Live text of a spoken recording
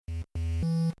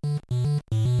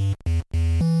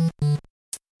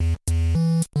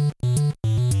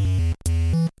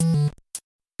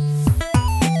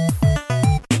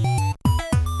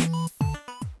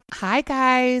Hi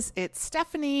guys, it's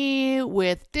Stephanie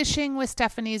with Dishing with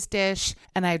Stephanie's Dish,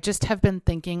 and I just have been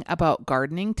thinking about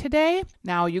gardening today.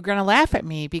 Now you're going to laugh at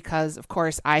me because of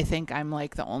course I think I'm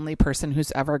like the only person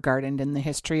who's ever gardened in the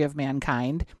history of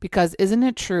mankind, because isn't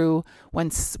it true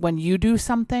when you do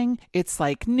something, it's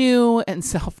like new and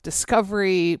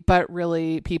self-discovery, but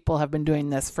really people have been doing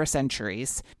this for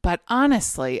centuries. But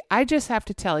honestly, I just have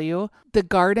to tell you, the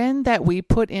garden that we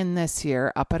put in this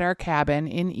year up at our cabin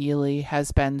in Ely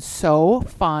has been so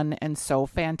fun and so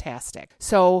fantastic.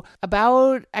 So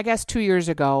about, I guess 2 years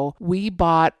ago, we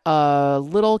bought a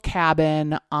little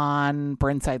cabin on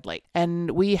Burnside Lake.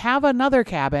 And we have another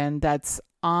cabin that's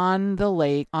on the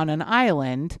lake on an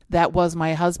island that was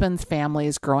my husband's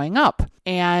family's growing up.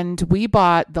 And we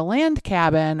bought the land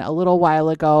cabin a little while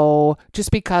ago just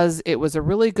because it was a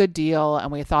really good deal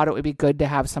and we thought it would be good to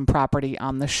have some property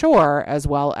on the shore as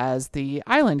well as the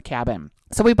island cabin.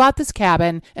 So we bought this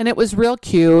cabin and it was real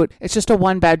cute. It's just a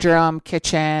 1-bedroom,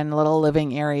 kitchen, little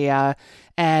living area.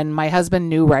 And my husband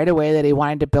knew right away that he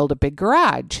wanted to build a big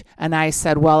garage. And I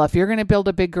said, well, if you're going to build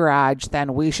a big garage,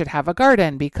 then we should have a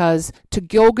garden, because to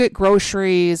go get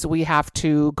groceries, we have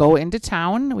to go into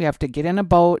town. We have to get in a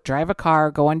boat, drive a car,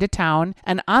 go into town.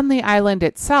 And on the island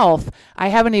itself, I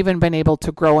haven't even been able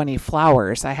to grow any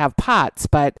flowers. I have pots,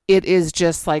 but it is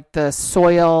just like the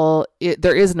soil.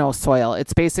 There is no soil.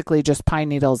 It's basically just pine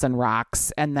needles and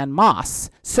rocks and then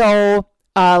moss. So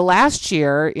last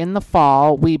year in the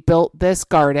fall, we built this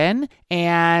garden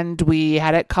and we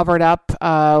had it covered up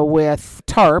with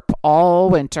tarp all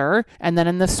winter. And then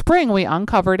in the spring, we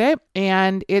uncovered it.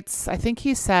 And it's, I think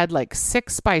he said like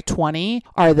 6 by 20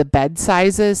 are the bed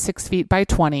sizes, 6 feet by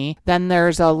 20. Then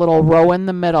there's a little row in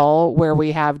the middle where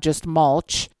we have just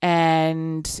mulch.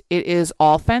 And it is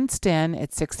all fenced in.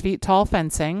 It's 6 feet tall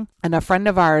fencing. And a friend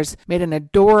of ours made an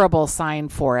adorable sign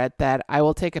for it that I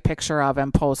will take a picture of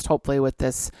and post hopefully with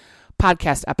this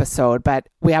podcast episode, but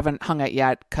we haven't hung it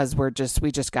yet because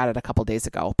we just got it a couple days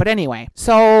ago. But anyway,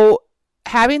 so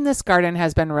having this garden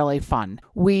has been really fun.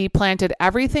 We planted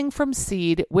everything from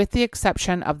seed with the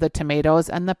exception of the tomatoes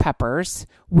and the peppers.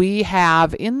 We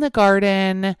have in the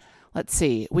garden, let's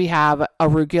see, we have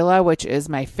arugula, which is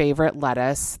my favorite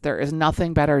lettuce. There is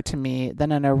nothing better to me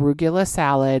than an arugula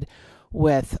salad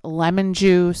with lemon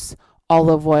juice,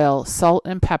 olive oil, salt,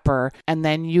 and pepper, and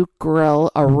then you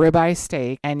grill a ribeye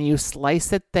steak and you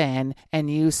slice it thin and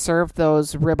you serve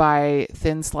those ribeye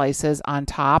thin slices on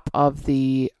top of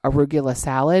the arugula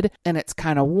salad, and it's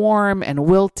kind of warm and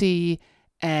wilty,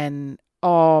 and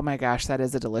oh my gosh, that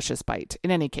is a delicious bite.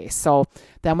 In any case, so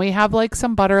then we have like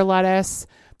some butter lettuce,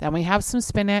 then we have some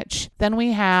spinach, then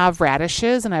we have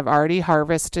radishes, and I've already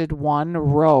harvested 1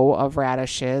 row of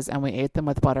radishes and we ate them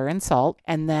with butter and salt.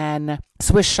 And then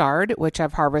Swiss chard, which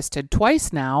I've harvested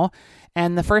twice now.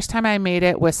 And the first time I made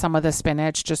it with some of the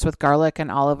spinach, just with garlic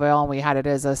and olive oil, and we had it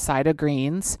as a side of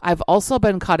greens. I've also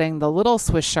been cutting the little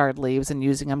Swiss chard leaves and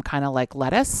using them kind of like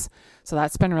lettuce. So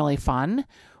that's been really fun.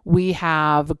 We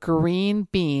have green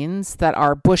beans that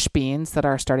are bush beans that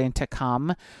are starting to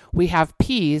come. We have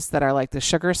peas that are like the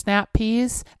sugar snap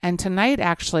peas. And tonight,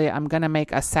 actually, I'm going to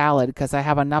make a salad because I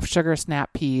have enough sugar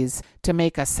snap peas to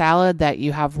make a salad that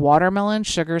you have watermelon,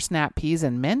 sugar snap peas,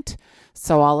 and mint.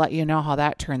 So I'll let you know how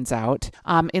that turns out.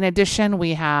 In addition,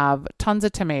 we have tons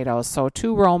of tomatoes. So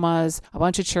 2 Romas, a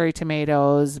bunch of cherry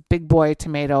tomatoes, big boy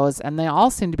tomatoes, and they all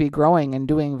seem to be growing and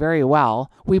doing very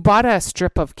well. We bought a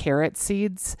strip of carrot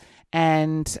seeds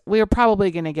and we were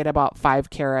probably going to get about 5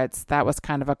 carrots. That was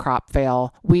kind of a crop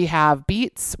fail. We have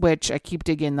beets, which I keep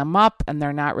digging them up and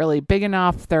they're not really big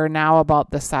enough. They're now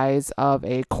about the size of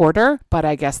a quarter, but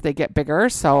I guess they get bigger.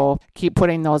 So keep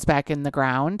putting those back in the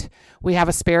ground. We have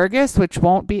asparagus, which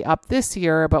won't be up this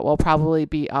year, but will probably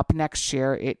be up next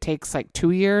year. It takes like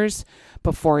 2 years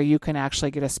before you can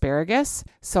actually get asparagus.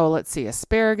 So let's see,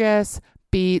 asparagus,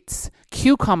 beets,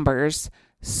 cucumbers.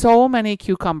 So many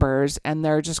cucumbers, and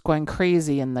they're just going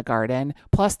crazy in the garden.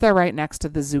 Plus, they're right next to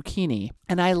the zucchini.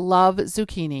 And I love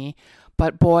zucchini,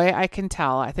 but boy, I can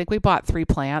tell. I think we bought 3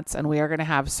 plants, and we are going to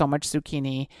have so much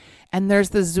zucchini. And there's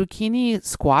the zucchini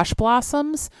squash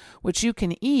blossoms, which you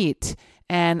can eat.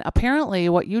 And apparently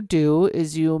what you do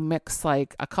is you mix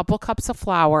like a couple cups of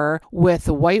flour with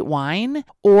white wine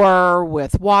or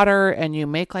with water, and you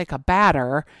make like a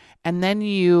batter. And then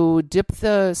you dip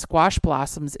the squash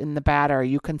blossoms in the batter.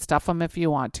 You can stuff them if you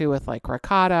want to with like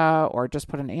ricotta or just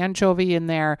put an anchovy in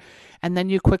there. And then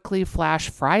you quickly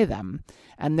flash fry them.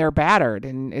 and they're battered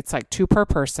and it's like 2 per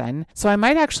person. So I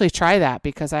might actually try that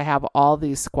because I have all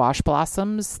these squash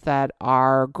blossoms that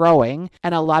are growing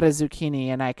and a lot of zucchini,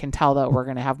 and I can tell that we're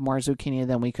going to have more zucchini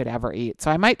than we could ever eat.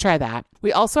 So I might try that.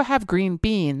 We also have green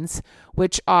beans,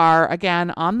 which are,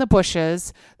 again, on the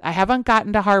bushes. I haven't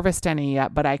gotten to harvest any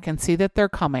yet, but I can see that they're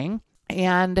coming.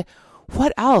 And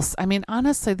what else? I mean,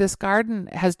 honestly, this garden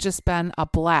has just been a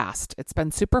blast. It's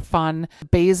been super fun.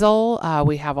 Basil,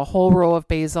 we have a whole row of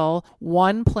basil.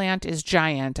 One plant is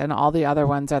giant and all the other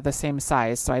ones are the same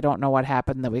size. So I don't know what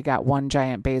happened that we got one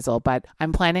giant basil, but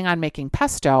I'm planning on making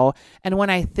pesto. And when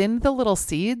I thinned the little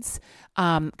seeds,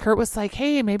 Kurt was like,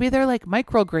 hey, maybe they're like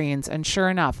microgreens. And sure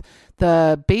enough,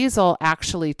 the basil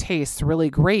actually tastes really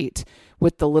great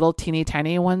with the little teeny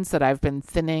tiny ones that I've been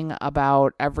thinning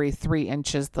about every 3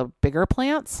 inches, the bigger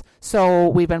plants. So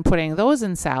we've been putting those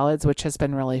in salads, which has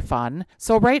been really fun.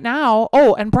 So right now,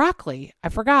 and broccoli. I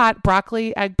forgot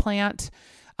broccoli, eggplant,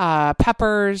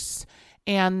 peppers,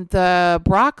 and the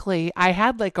broccoli. I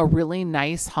had like a really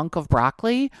nice hunk of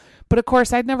broccoli, but of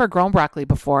course I'd never grown broccoli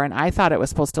before, and I thought it was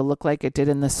supposed to look like it did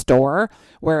in the store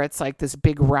where it's like this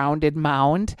big rounded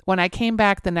mound. When I came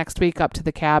back the next week up to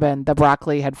the cabin, the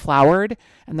broccoli had flowered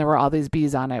and there were all these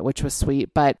bees on it, which was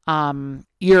sweet, but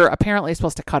you're apparently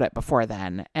supposed to cut it before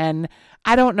then. And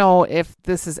I don't know if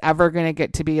this is ever going to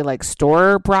get to be like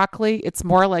store broccoli. It's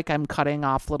more like I'm cutting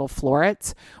off little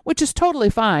florets, which is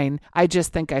totally fine. I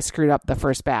just think I screwed up the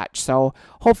first batch. So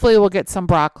hopefully we'll get some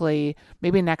broccoli.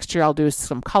 Maybe next year I'll do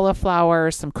some cauliflower,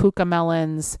 some cuca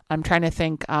melons. I'm trying to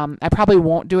think. I probably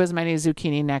won't do as many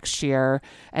zucchini next year.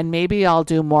 And maybe I'll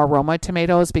do more Roma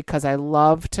tomatoes because I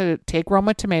love to take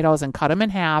Roma tomatoes and cut them in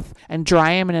half and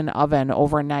dry them in an oven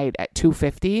overnight at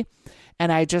 250.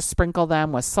 And I just sprinkle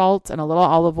them with salt and a little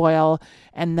olive oil,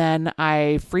 and then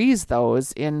I freeze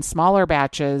those in smaller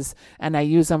batches, and I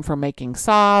use them for making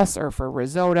sauce or for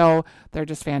risotto. They're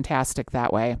just fantastic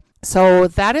that way. So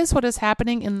that is what is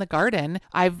happening in the garden.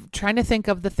 I'm trying to think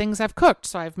of the things I've cooked.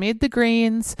 So I've made the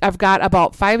greens. I've got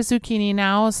about 5 zucchini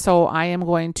now. So I am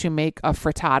going to make a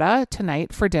frittata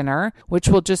tonight for dinner, which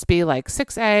will just be like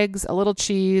 6 eggs, a little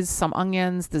cheese, some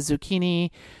onions, the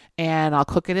zucchini, and I'll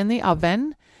cook it in the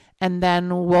oven. And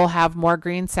then we'll have more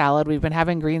green salad. We've been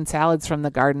having green salads from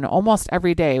the garden almost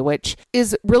every day, which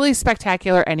is really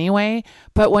spectacular anyway.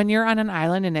 But when you're on an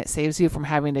island and it saves you from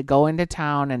having to go into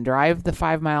town and drive the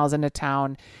 5 miles into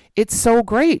town, it's so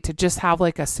great to just have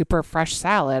like a super fresh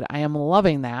salad. I am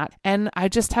loving that. And I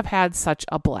just have had such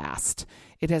a blast.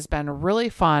 It has been really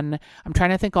fun. I'm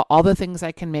trying to think of all the things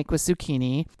I can make with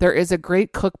zucchini. There is a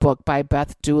great cookbook by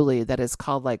Beth Dooley that is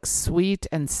called like Sweet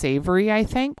and Savory, I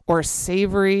think, or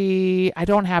Savory. I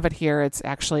don't have it here. It's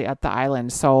actually at the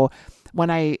island. So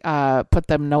when I put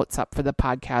the notes up for the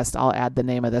podcast, I'll add the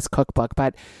name of this cookbook.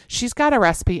 But she's got a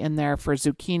recipe in there for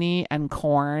zucchini and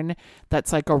corn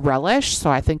that's like a relish. So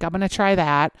I think I'm going to try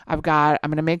that. I'm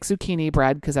going to make zucchini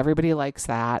bread because everybody likes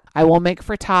that. I will make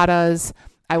frittatas.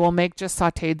 I will make just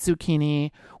sauteed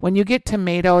zucchini. When you get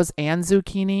tomatoes and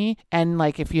zucchini, and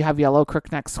like if you have yellow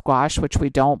crookneck squash, which we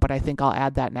don't, but I think I'll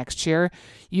add that next year,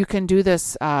 you can do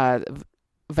this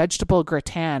vegetable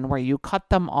gratin where you cut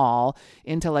them all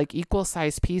into like equal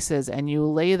sized pieces and you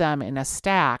lay them in a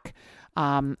stack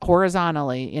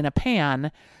horizontally in a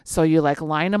pan. So you like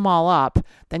line them all up,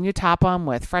 then you top them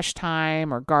with fresh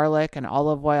thyme or garlic and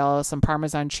olive oil, some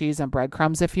Parmesan cheese and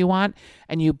breadcrumbs if you want,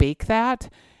 and you bake that.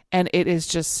 And it is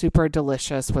just super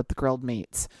delicious with the grilled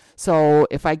meats. So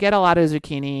if I get a lot of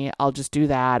zucchini, I'll just do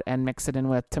that and mix it in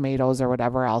with tomatoes or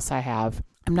whatever else I have.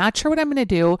 I'm not sure what I'm going to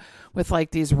do with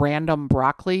like these random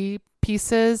broccoli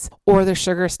pieces or the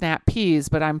sugar snap peas,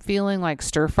 but I'm feeling like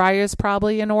stir fry is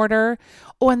probably in order.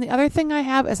 Oh, and the other thing I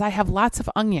have is I have lots of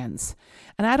onions.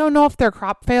 And I don't know if they're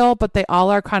crop fail, but they all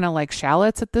are kind of like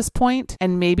shallots at this point,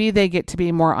 and maybe they get to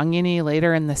be more oniony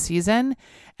later in the season.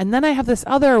 And then I have this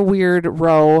other weird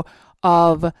row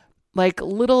of like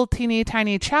little teeny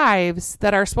tiny chives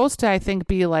that are supposed to, I think,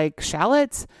 be like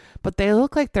shallots, but they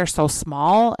look like they're so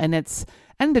small, and it's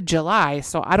end of July,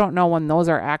 so I don't know when those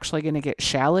are actually going to get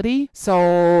shalloty.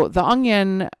 So the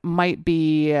onion might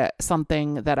be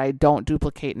something that I don't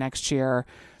duplicate next year.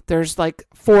 There's like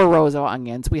 4 rows of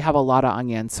onions. We have a lot of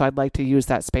onions, so I'd like to use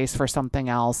that space for something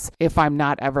else if I'm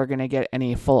not ever going to get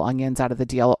any full onions out of the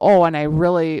deal. Oh, and I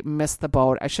really missed the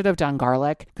boat. I should have done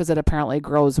garlic because it apparently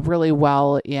grows really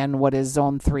well in what is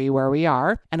zone 3 where we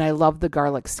are. And I love the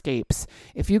garlic scapes.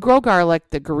 If you grow garlic,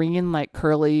 the green like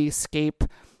curly scape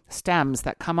stems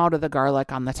that come out of the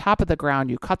garlic on the top of the ground.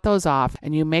 You cut those off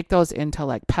and you make those into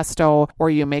like pesto, or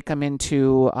you make them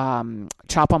into,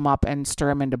 chop them up and stir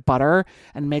them into butter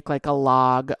and make like a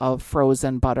log of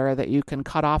frozen butter that you can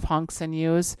cut off hunks and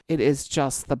use. It is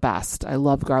just the best. I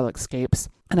love garlic scapes.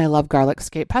 And I love garlic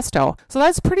scape pesto. So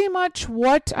that's pretty much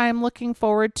what I'm looking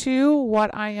forward to,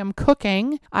 what I am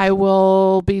cooking. I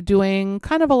will be doing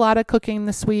kind of a lot of cooking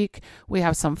this week. We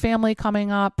have some family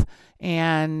coming up,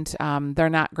 and they're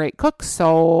not great cooks,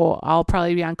 so I'll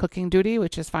probably be on cooking duty,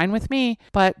 which is fine with me.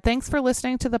 But thanks for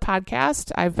listening to the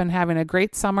podcast. I've been having a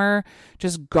great summer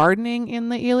just gardening in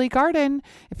the Ely garden.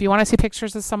 If you want to see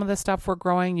pictures of some of the stuff we're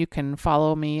growing, you can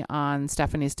follow me on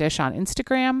Stephanie's Dish on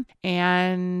Instagram.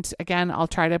 And again, I'll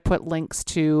try to put links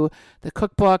to the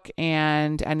cookbook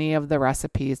and any of the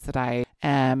recipes that I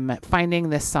am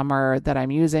finding this summer that I'm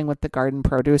using with the garden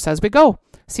produce as we go.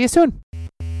 See you soon.